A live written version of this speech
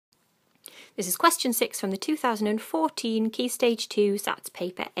This is question 6 from the 2014 Key Stage 2 SATs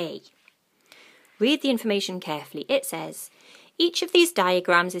paper A. Read the information carefully. It says, each of these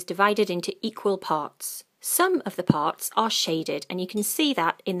diagrams is divided into equal parts. Some of the parts are shaded, and you can see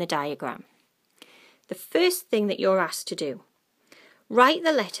that in the diagram. The first thing that you're asked to do, write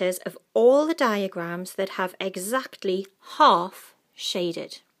the letters of all the diagrams that have exactly half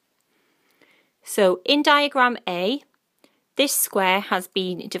shaded. So in diagram A, this square has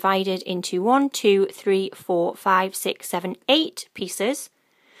been divided into 1, 2, 3, 4, 5, 6, 7, 8 pieces.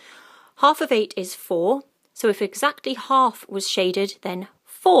 Half of 8 is 4, so if exactly half was shaded, then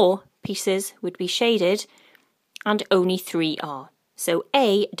 4 pieces would be shaded, and only 3 are. So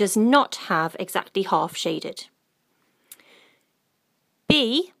A does not have exactly half shaded.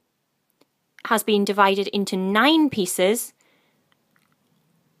 B has been divided into 9 pieces.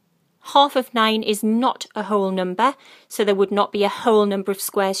 Half of 9 is not a whole number, so there would not be a whole number of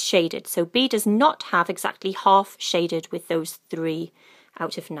squares shaded. So B does not have exactly half shaded with those 3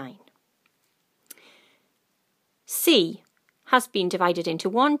 out of 9. C has been divided into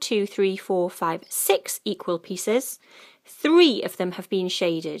 1, 2, 3, 4, 5, 6 equal pieces. 3 of them have been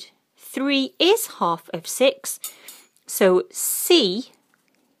shaded. 3 is half of 6, so C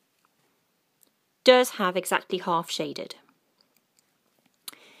does have exactly half shaded.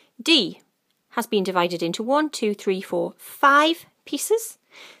 D has been divided into 1, 2, 3, 4, 5 pieces.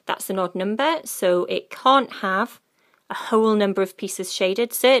 That's an odd number, so it can't have a whole number of pieces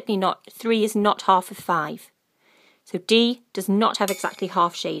shaded. Certainly not, 3 is not half of 5. So D does not have exactly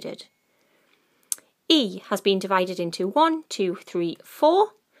half shaded. E has been divided into 1, 2, 3, 4,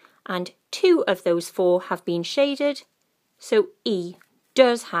 and 2 of those 4 have been shaded, so E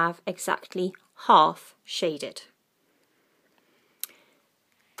does have exactly half shaded.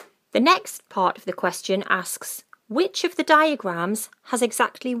 The next part of the question asks, which of the diagrams has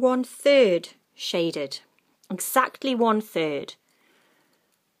exactly 1/3 shaded? Exactly 1/3.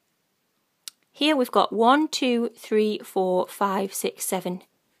 Here we've got 1, 2, 3, 4, 5, 6, 7,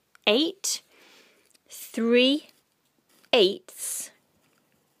 8. 3 eighths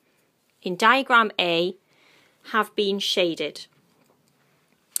in diagram A have been shaded.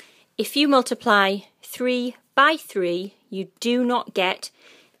 If you multiply 3 by 3, you do not get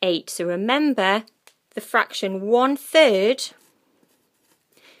 8. So remember the fraction 1/3,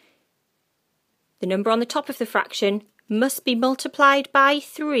 the number on the top of the fraction must be multiplied by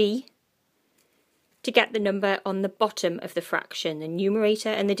 3 to get the number on the bottom of the fraction, the numerator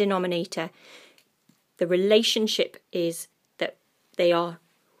and the denominator. The relationship is that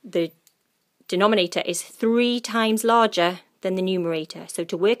the denominator is 3 times larger than the numerator. So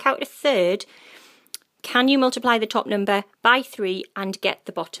to work out 1/3, can you multiply the top number by 3 and get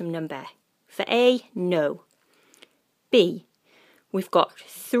the bottom number? For A, no. B, we've got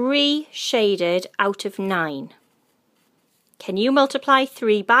 3 shaded out of 9. Can you multiply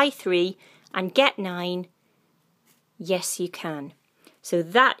 3 by 3 and get 9? Yes, you can. So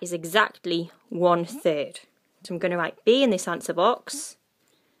that is exactly 1/3. So I'm going to write B in this answer box.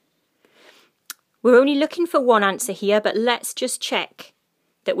 We're only looking for one answer here, but let's just check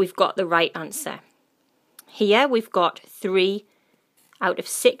that we've got the right answer. Here we've got 3 out of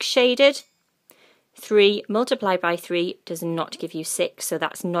 6 shaded. 3 multiplied by 3 does not give you 6, so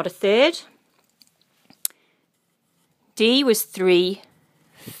that's not 1/3. D was 3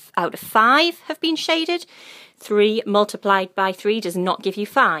 out of 5 have been shaded. 3 multiplied by 3 does not give you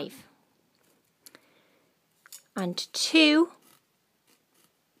 5. And 2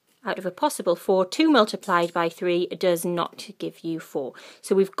 out of a possible 4, 2 multiplied by 3 does not give you 4.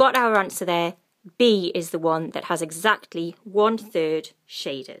 So we've got our answer there. B is the one that has exactly 1/3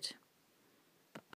 shaded.